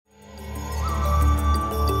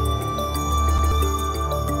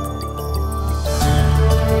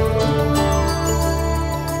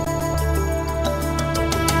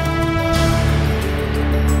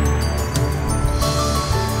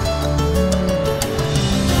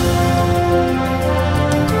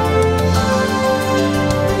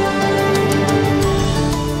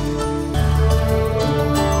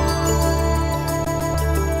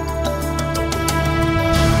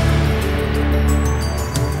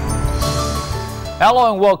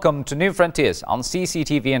Hello and welcome to New Frontiers on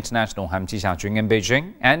CCTV International. I'm Ji Xiaojun in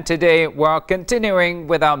Beijing, and today we're continuing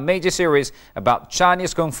with our major series about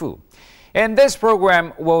Chinese Kung Fu. In this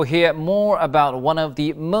program, we'll hear more about one of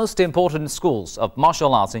the most important schools of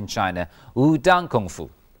martial arts in China, Wudang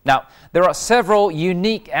Kungfu. Now, there are several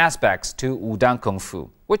unique aspects to Wudang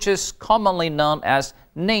Kungfu, which is commonly known as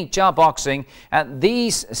Neijia boxing, and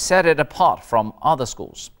these set it apart from other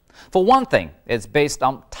schools. For one thing, it's based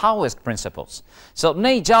on Taoist principles. So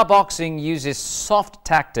Neijia boxing uses soft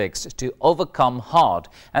tactics to overcome hard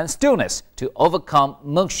and stillness to overcome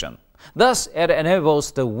motion. Thus, it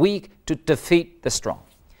enables the weak to defeat the strong.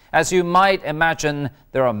 As you might imagine,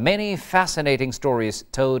 there are many fascinating stories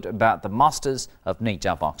told about the masters of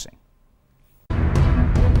Neijia boxing.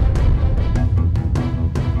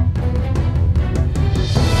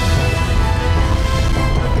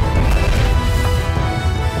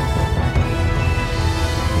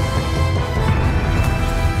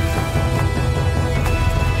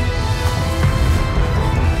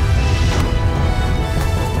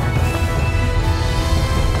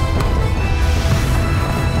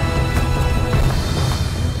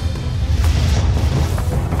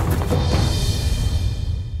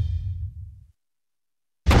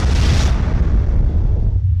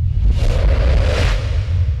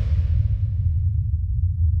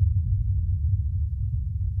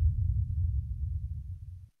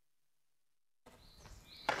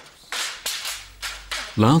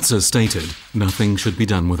 Lao Tzu stated, nothing should be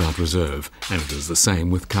done without reserve, and it is the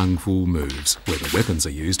same with Kung Fu moves, whether weapons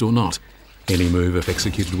are used or not. Any move, if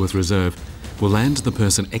executed with reserve, will land the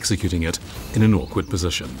person executing it in an awkward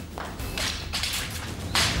position.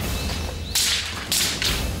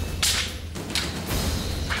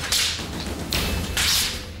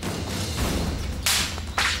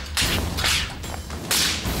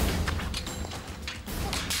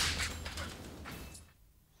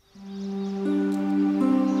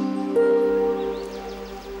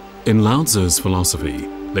 In Lao Tzu's philosophy,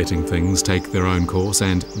 letting things take their own course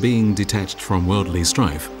and being detached from worldly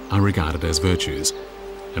strife are regarded as virtues,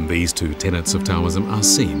 and these two tenets of Taoism are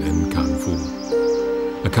seen in Kung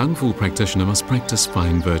Fu. A Kung Fu practitioner must practice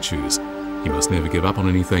fine virtues. He must never give up on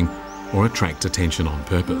anything or attract attention on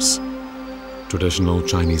purpose. Traditional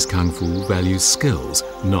Chinese Kung Fu values skills,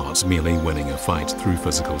 not merely winning a fight through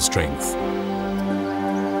physical strength.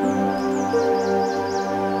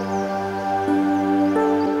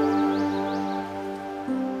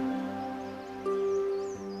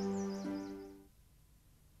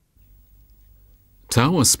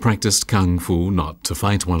 Taoists practiced Kung Fu not to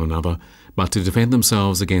fight one another, but to defend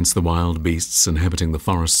themselves against the wild beasts inhabiting the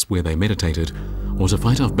forests where they meditated, or to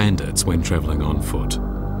fight off bandits when travelling on foot.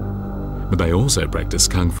 But they also practiced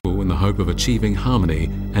Kung Fu in the hope of achieving harmony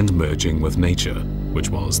and merging with nature, which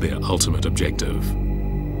was their ultimate objective.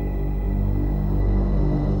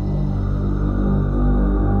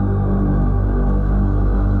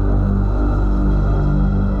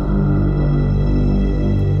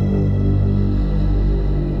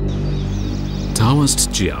 Taoist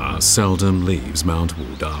Jia seldom leaves Mount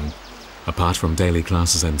Wudang. Apart from daily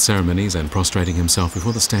classes and ceremonies and prostrating himself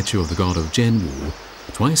before the statue of the god of Jian Wu,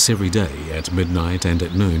 twice every day at midnight and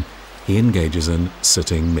at noon, he engages in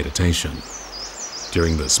sitting meditation.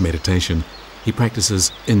 During this meditation, he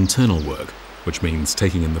practices internal work, which means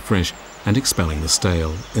taking in the fresh and expelling the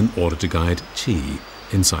stale in order to guide qi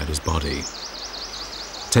inside his body.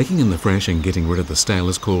 Taking in the fresh and getting rid of the stale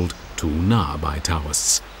is called tu na by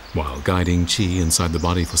Taoists, while guiding qi inside the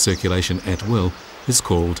body for circulation at will is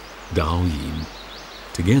called Dao Yin.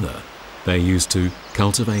 Together, they are used to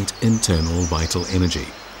cultivate internal vital energy,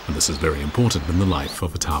 and this is very important in the life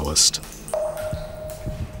of a Taoist.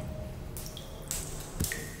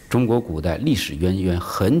 中国古代历史渊源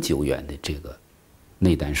很久远的这个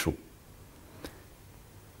内丹术，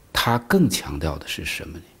它更强调的是什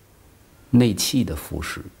么呢？内气的腐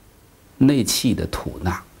蚀，内气的吐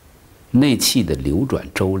纳。 内气的流转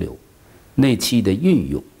周流，内气的运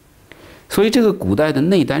用，所以这个古代的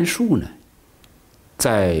内丹术呢，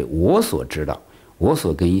在我所知道，我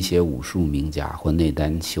所跟一些武术名家或内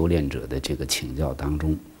丹修炼者的这个请教当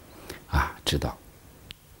中，知道，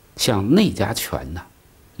像内家拳呢，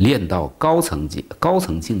练到高层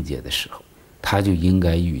境界的时候，它就应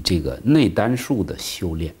该与这个内丹术的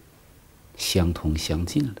修炼相通相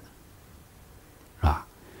近了，是吧？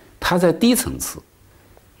它在低层次。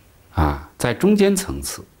 在中间层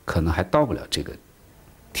次可能还到不了这个，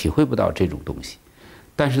体会不到这种东西，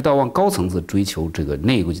但是到往高层次追求这个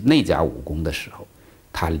内家武功的时候，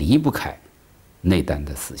它离不开内丹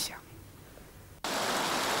的思想。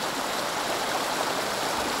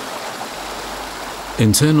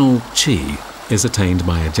Internal qi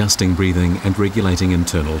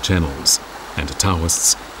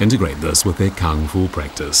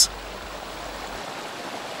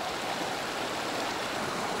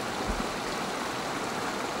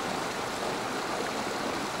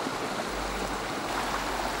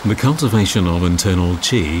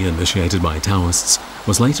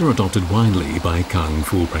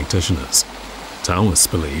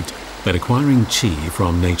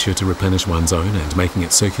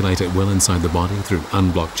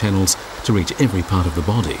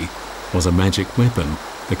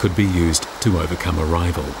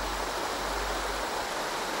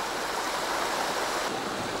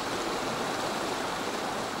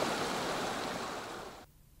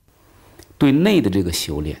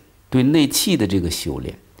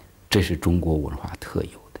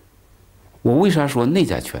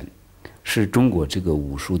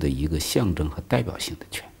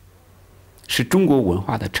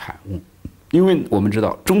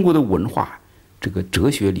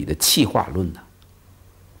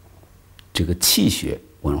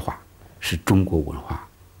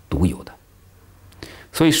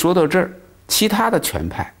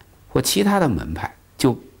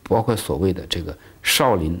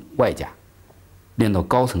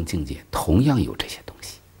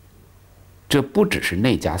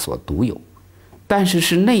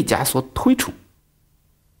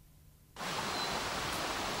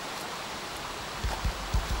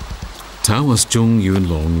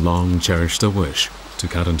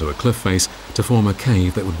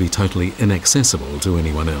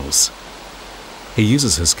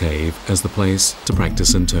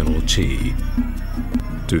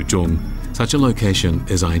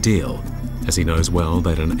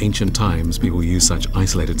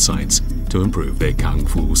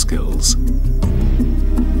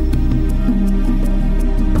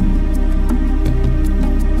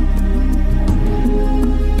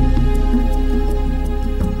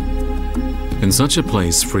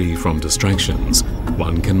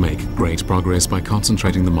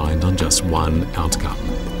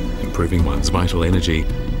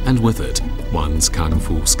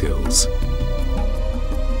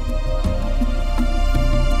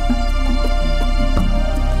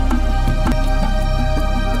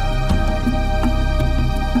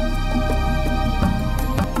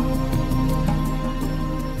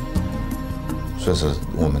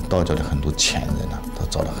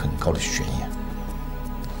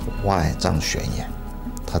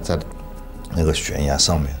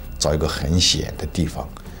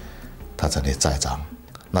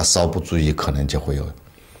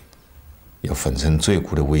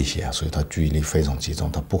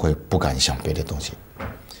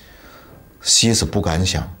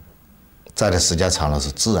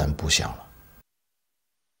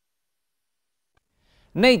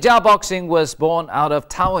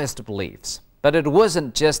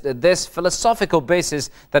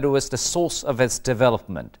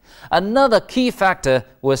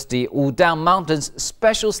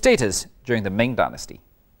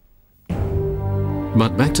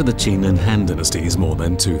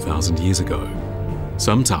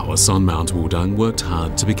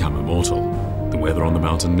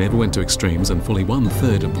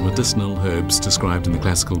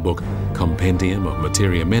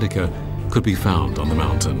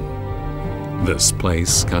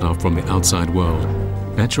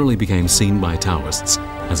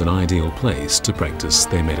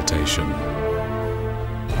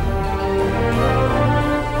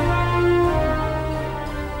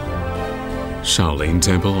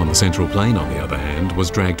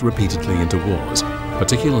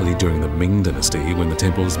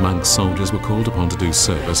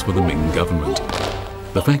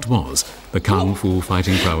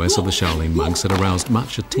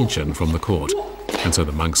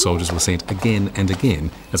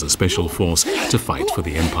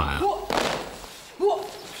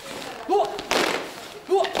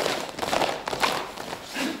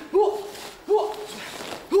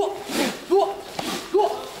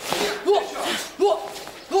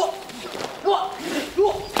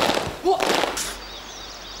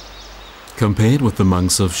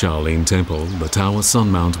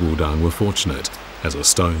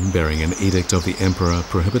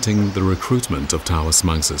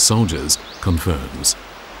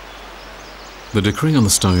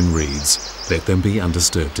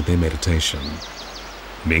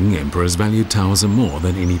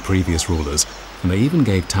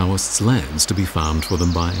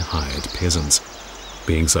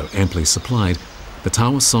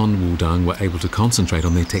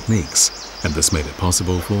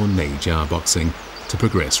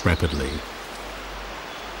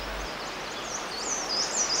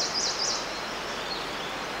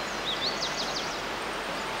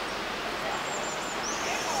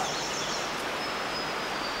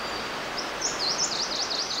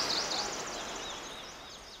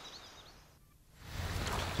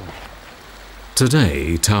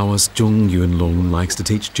Today, Taoist Zhong Yunlong likes to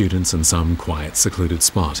teach students in some quiet, secluded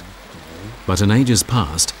spot. But in ages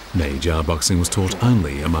past, Neijia boxing was taught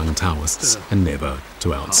only among Taoists and never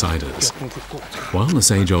to outsiders. While this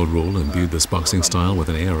age-old rule imbued this boxing style with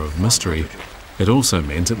an air of mystery, it also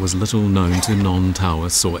meant it was little known to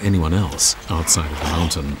non-Taoists or anyone else outside of the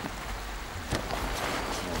mountain.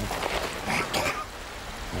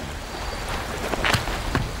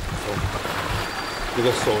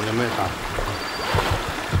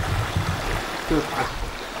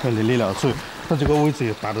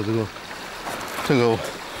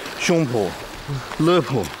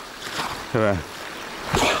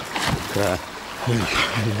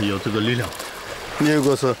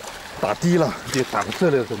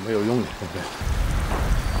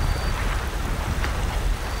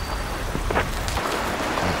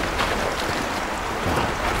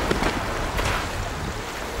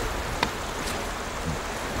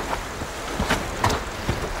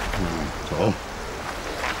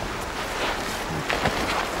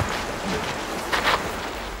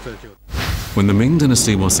 When the Ming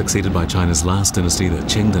dynasty was succeeded by China's last dynasty, the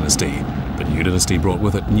Qing dynasty, the new dynasty brought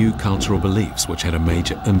with it new cultural beliefs which had a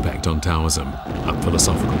major impact on Taoism, a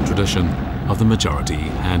philosophical tradition of the majority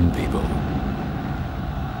Han people.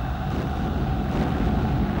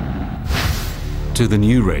 To the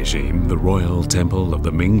new regime, the royal temple of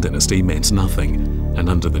the Ming dynasty meant nothing, and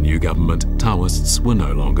under the new government, Taoists were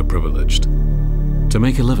no longer privileged. To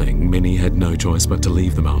make a living, many had no choice but to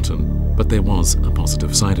leave the mountain, but there was a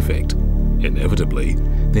positive side effect. Inevitably,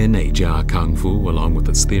 their Neijia Kungfu, along with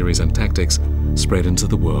its theories and tactics, spread into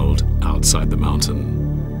the world outside the mountain.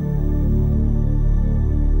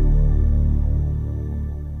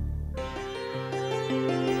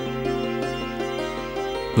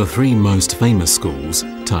 The three most famous schools,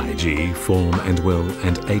 Taiji, Form and Will,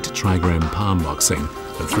 and 8 trigram palm boxing,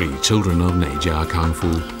 the three children of Neijia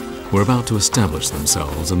Kungfu, were about to establish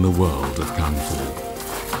themselves in the world of Kung Fu.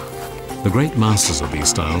 The great masters of these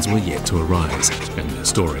styles were yet to arise, and their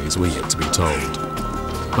stories were yet to be told.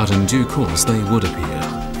 But in due course they would appear,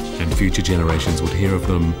 and future generations would hear of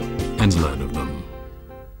them and learn of them.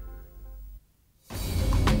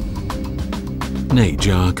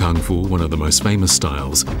 Neijia Kung Fu, one of the most famous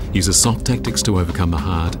styles, uses soft tactics to overcome the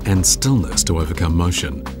hard and stillness to overcome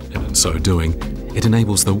motion, and in so doing, it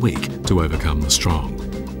enables the weak to overcome the strong.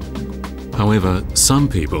 However, some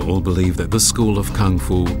people believe that this school of Kung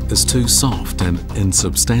Fu is too soft and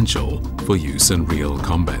insubstantial for use in real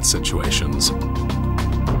combat situations.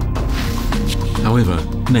 However,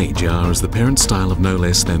 Neijia is the parent style of no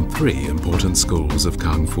less than 3 important schools of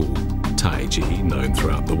Kung Fu: Taiji, known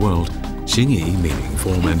throughout the world, Xingyi, meaning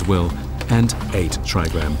form and will, and 8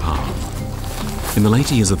 trigram palm. In the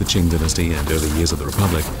later years of the Qing dynasty and early years of the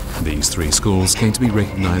Republic, these 3 schools came to be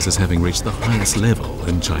recognized as having reached the highest level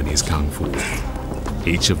in Chinese Kung Fu.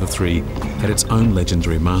 Each of the 3 had its own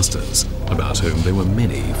legendary masters, about whom there were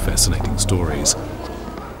many fascinating stories.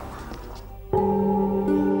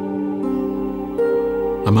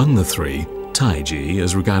 Among the 3, Taiji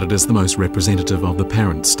is regarded as the most representative of the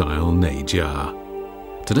parent style Neijia.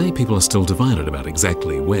 Today people are still divided about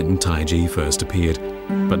exactly when Taiji first appeared,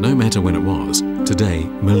 but no matter when it was, today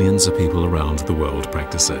millions of people around the world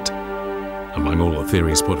practice it. Among all the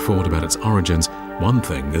theories put forward about its origins, one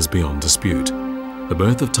thing is beyond dispute. The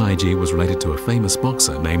birth of Taiji was related to a famous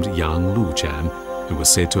boxer named Yang Luchan, who was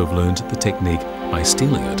said to have learned the technique by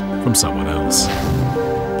stealing it from someone else.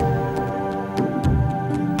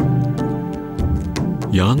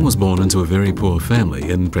 Yang was born into a very poor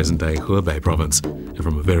family in present-day Hebei province, and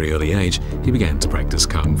from a very early age he began to practice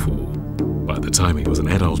Kung Fu. By the time he was an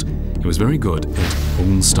adult, he was very good at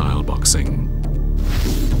Hung-style boxing.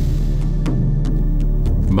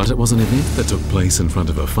 But it was an event that took place in front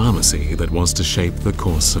of a pharmacy that was to shape the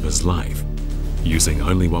course of his life. Using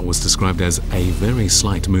only what was described as a very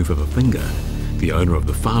slight move of a finger, the owner of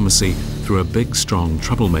the pharmacy threw a big, strong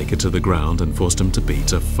troublemaker to the ground and forced him to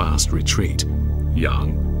beat a fast retreat.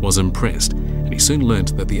 Yang was impressed, and he soon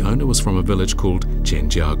learnt that the owner was from a village called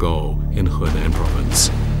Zhenjiagou in Henan province.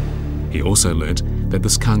 He also learnt that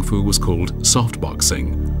this Kung Fu was called soft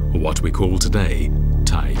boxing, or what we call today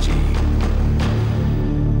Taiji.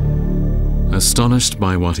 Astonished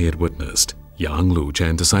by what he had witnessed, Yang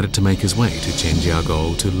Luchan decided to make his way to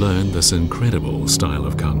Zhenjiagou to learn this incredible style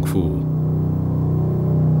of Kung Fu.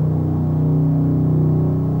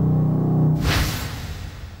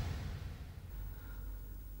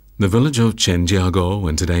 The village of Zhenjiagou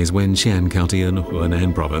in today's Wenxian County in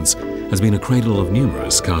Henan province has been a cradle of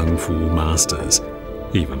numerous Kung Fu masters.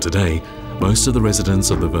 Even today, most of the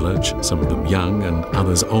residents of the village, some of them young and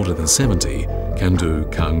others older than 70, can do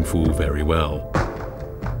Kung Fu very well.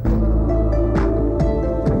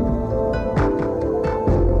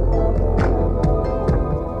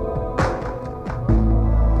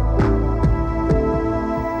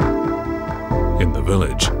 In the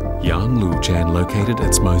village, Yang Luchan located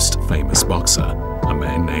its most famous boxer, a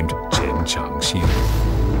man named Chen Changxing.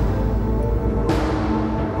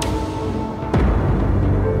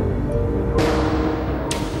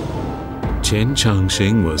 Chen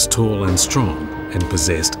Changxing was tall and strong and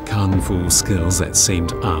possessed Kung Fu skills that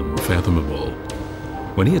seemed unfathomable.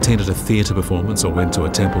 When he attended a theatre performance or went to a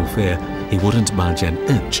temple fair, he wouldn't budge an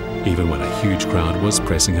inch, even when a huge crowd was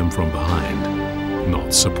pressing him from behind.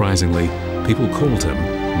 Not surprisingly, people called him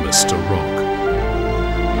Mr. Rock.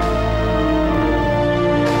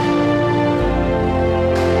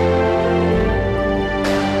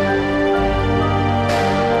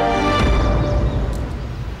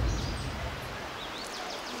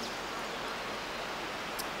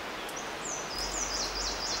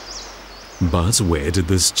 But where did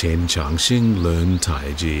this Chen Changxing learn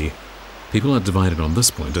Taiji? People are divided on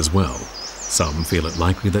this point as well. Some feel it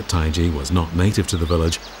likely that Taiji was not native to the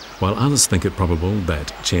village, while others think it probable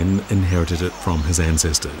that Chen inherited it from his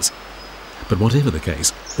ancestors. But whatever the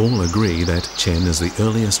case, all agree that Chen is the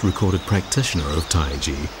earliest recorded practitioner of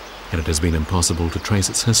Taiji, and it has been impossible to trace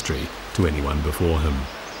its history to anyone before him.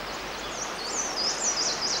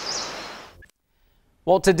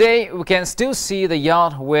 Well, today we can still see the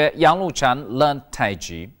yard where Yang Luchan learned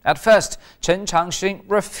Taiji. At first, Chen Changxing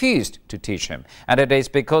refused to teach him, and it is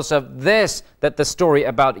because of this that the story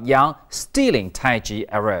about Yang stealing Taiji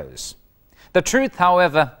arose. The truth,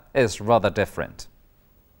 however, is rather different.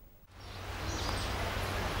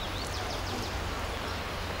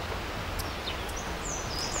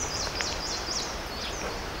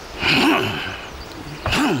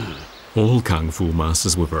 All Kung Fu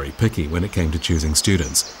masters were very picky when it came to choosing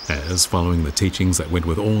students, as, following the teachings that went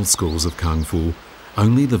with all schools of Kung Fu,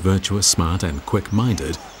 only the virtuous, smart and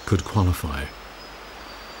quick-minded could qualify.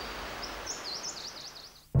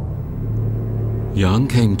 Yang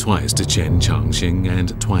came twice to Chen Changxing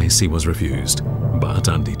and twice he was refused. But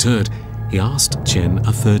undeterred, he asked Chen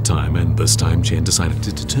a third time, and this time Chen decided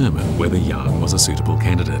to determine whether Yang was a suitable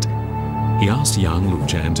candidate. He asked Yang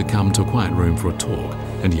Luchan to come to a quiet room for a talk,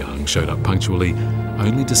 and Yang showed up punctually,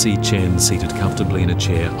 only to see Chen seated comfortably in a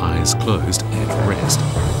chair, eyes closed, at rest.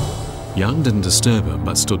 Yang didn't disturb him,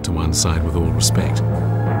 but stood to one side with all respect.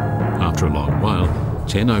 After a long while,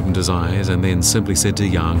 Chen opened his eyes and then simply said to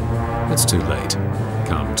Yang, "It's too late.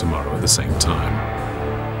 Come tomorrow at the same time."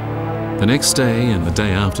 The next day and the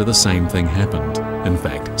day after, the same thing happened. In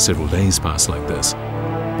fact, several days passed like this.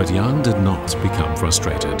 But Yang did not become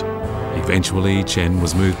frustrated. Eventually, Chen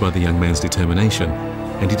was moved by the young man's determination,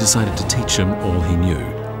 and he decided to teach him all he knew.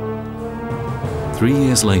 3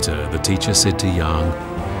 years later, the teacher said to Yang,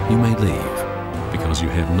 "You may leave, because you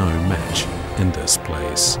have no match in this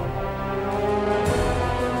place."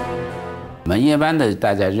 我们一般的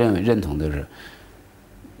大家认同的是，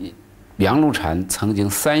杨露禅曾经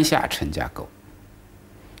3下陈家沟，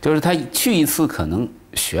就是他去一次可能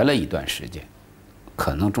学了一段时间，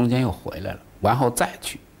可能中间又回来了，完后再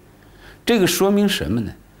去。这个说明什么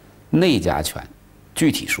呢？内家拳，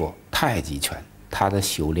具体说太极拳，它的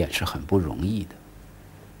修炼是很不容易的。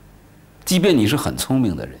即便你是很聪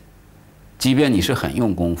明的人，即便你是很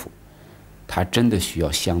用功夫，它真的需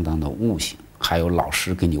要相当的悟性，还有老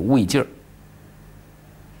师给你喂劲儿，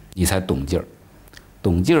你才懂劲儿。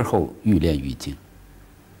懂劲儿后愈练愈精。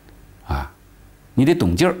啊，你得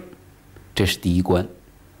懂劲儿，这是第一关。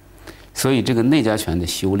所以这个内家拳的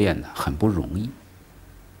修炼呢，很不容易。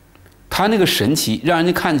他那个神奇，让人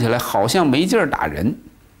家看起来好像没劲儿打人，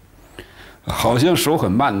好像手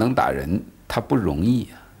很慢能打人，他不容易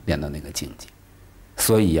啊，练到那个境界。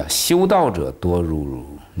所以啊，修道者多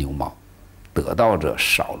如牛毛，得道者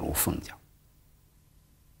少如凤角。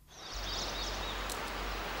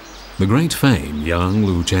The great fame young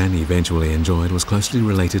Lu Jian eventually enjoyed was closely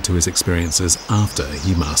related to his experiences after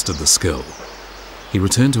he mastered the skill. He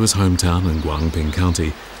returned to his hometown in Guangping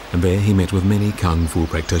County, and there he met with many Kung Fu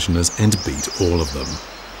practitioners and beat all of them.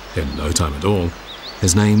 In no time at all,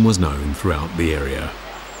 his name was known throughout the area.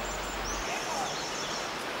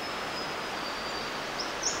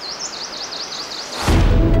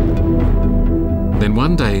 Then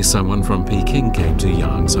one day, someone from Peking came to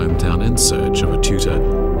Yang's hometown in search of a tutor,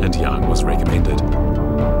 and Yang was recommended.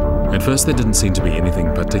 At first, there didn't seem to be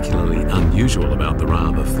anything particularly unusual about the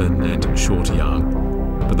rather thin and short Yang,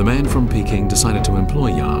 but the man from Peking decided to employ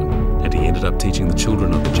Yang, and he ended up teaching the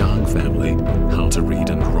children of the Zhang family how to read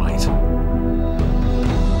and write.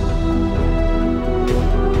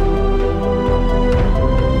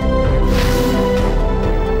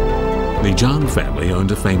 family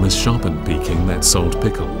owned a famous shop in Peking that sold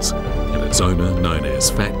pickles, and its owner, known as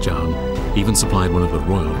Fat Zhang, even supplied one of the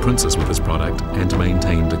royal princes with his product and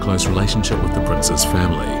maintained a close relationship with the prince's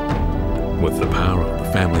family. With the power of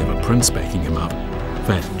the family of a prince backing him up,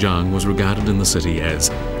 Fat Zhang was regarded in the city as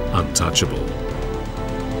untouchable.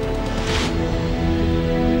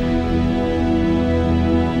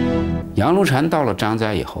 杨露禅到了张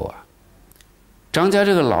家以后啊，张家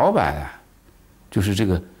这个老板啊，就是这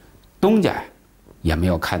个东家，也没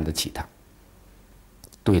有看得起他，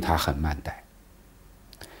对他很慢待。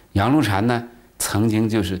杨露禅呢，曾经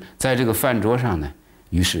就是在这个饭桌上呢，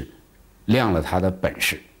于是亮了他的本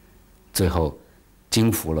事，最后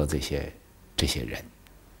征服了这些人，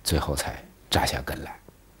最后才扎下根来。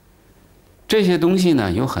这些东西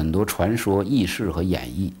呢，有很多传说、轶事和演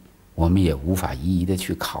绎，我们也无法一一的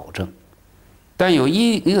去考证。 但有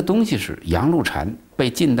一个东西是杨露禅被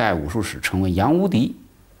近代武术史称为杨无敌，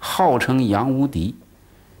号称杨无敌，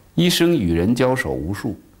一生与人交手无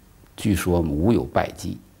数，据说无有败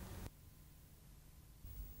绩。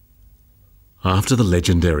 After the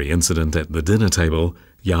legendary incident at the dinner table,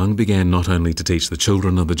 Yang began not only to teach the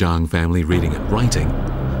children of the Zhang family reading and writing,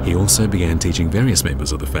 he also began teaching various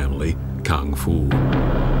members of the family Kung Fu.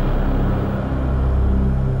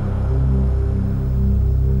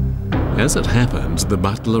 As it happened, the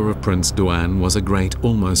butler of Prince Duan was a great,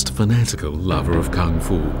 almost fanatical lover of Kung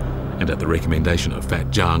Fu, and at the recommendation of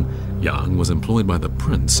Fat Zhang, Yang was employed by the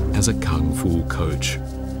prince as a Kung Fu coach.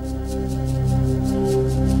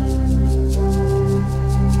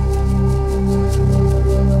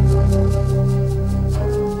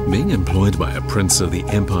 Being employed by a prince of the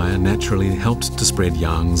empire naturally helped to spread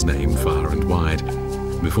Yang's name far and wide.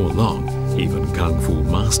 Before long, even Kung Fu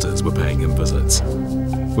masters were paying him visits.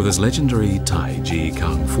 With his legendary Taiji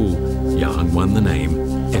Kung Fu, Yang won the name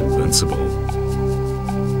Invincible.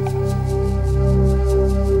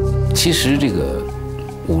 其实这个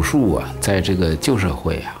武术啊，在这个旧社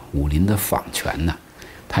会啊，武林的仿拳呢，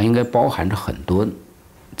它应该包含着很多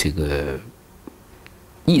这个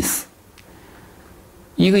意思。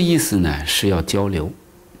一个意思呢是要交流，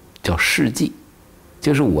叫事迹，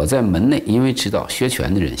就是我在门内，因为知道学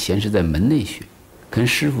拳的人先是在门内学，跟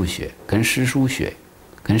师傅学，跟师叔学。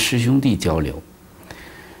 跟师兄弟交流，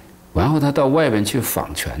然后他到外边去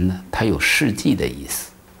仿拳呢，他有事迹的意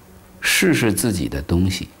思，试试自己的东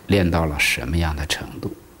西练到了什么样的程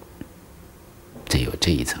度，这有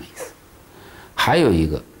这一层意思。还有一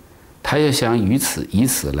个，他要想以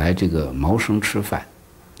此来这个谋生吃饭，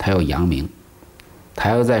他要扬名，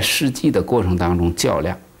他要在事迹的过程当中较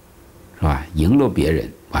量，是吧？赢了别人，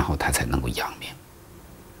然后他才能够扬名，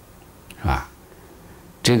是吧？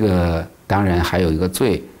这个。 当然，还有一个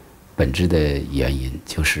最本质的原因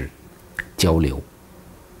就是交流。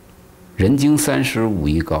人经30，武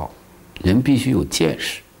艺高，人必须有见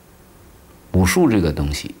识。武术这个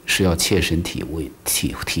东西是要切身体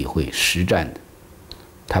会实战的，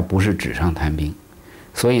它不是纸上谈兵，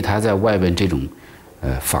所以他在外边这种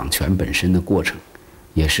仿拳本身的过程，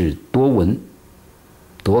也是多闻、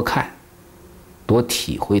多看、多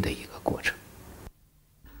体会的一个过程。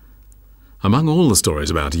 Among all the stories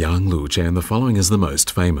about Yang Luchan, the following is the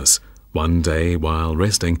most famous. One day, while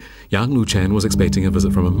resting, Yang Luchan was expecting a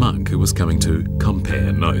visit from a monk who was coming to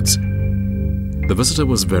compare notes. The visitor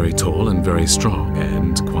was very tall and very strong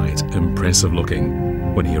and quite impressive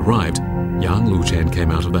looking. When he arrived, Yang Luchan came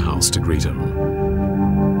out of the house to greet him.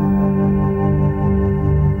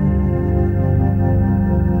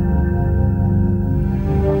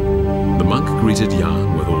 The monk greeted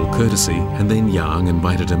Yang with all courtesy, and then Yang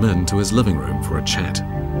invited him into his living room for a chat.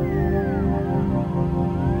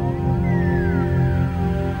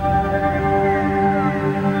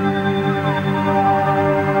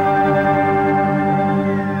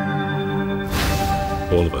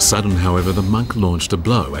 All of a sudden, however, the monk launched a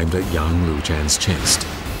blow aimed at Yang Luchan's chest.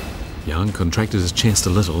 Yang contracted his chest a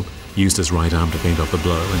little, used his right arm to fend off the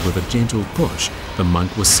blow, and with a gentle push, the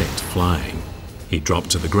monk was sent flying. He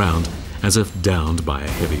dropped to the ground, as if downed by a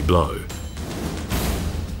heavy blow.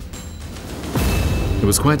 It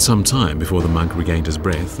was quite some time before the monk regained his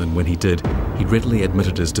breath, and when he did, he readily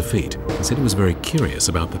admitted his defeat and said he was very curious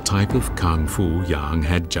about the type of Kung Fu Yang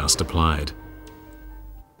had just applied.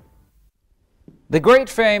 The great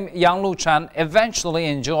fame Yang Luchan eventually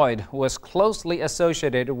enjoyed was closely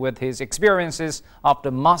associated with his experiences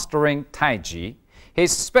after mastering Taiji.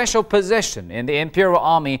 His special position in the imperial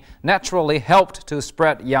army naturally helped to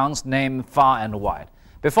spread Yang's name far and wide.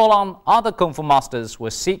 Before long, other Kung Fu masters were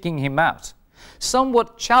seeking him out. Some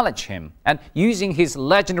would challenge him, and using his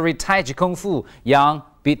legendary Taiji Kung Fu, Yang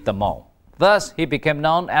beat them all. Thus, he became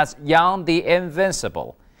known as Yang the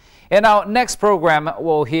Invincible. In our next program,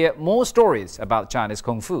 we'll hear more stories about Chinese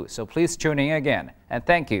Kung Fu, so please tune in again. And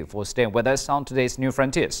thank you for staying with us on today's New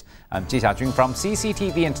Frontiers. I'm Ji Xiajun from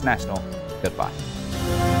CCTV International. Goodbye.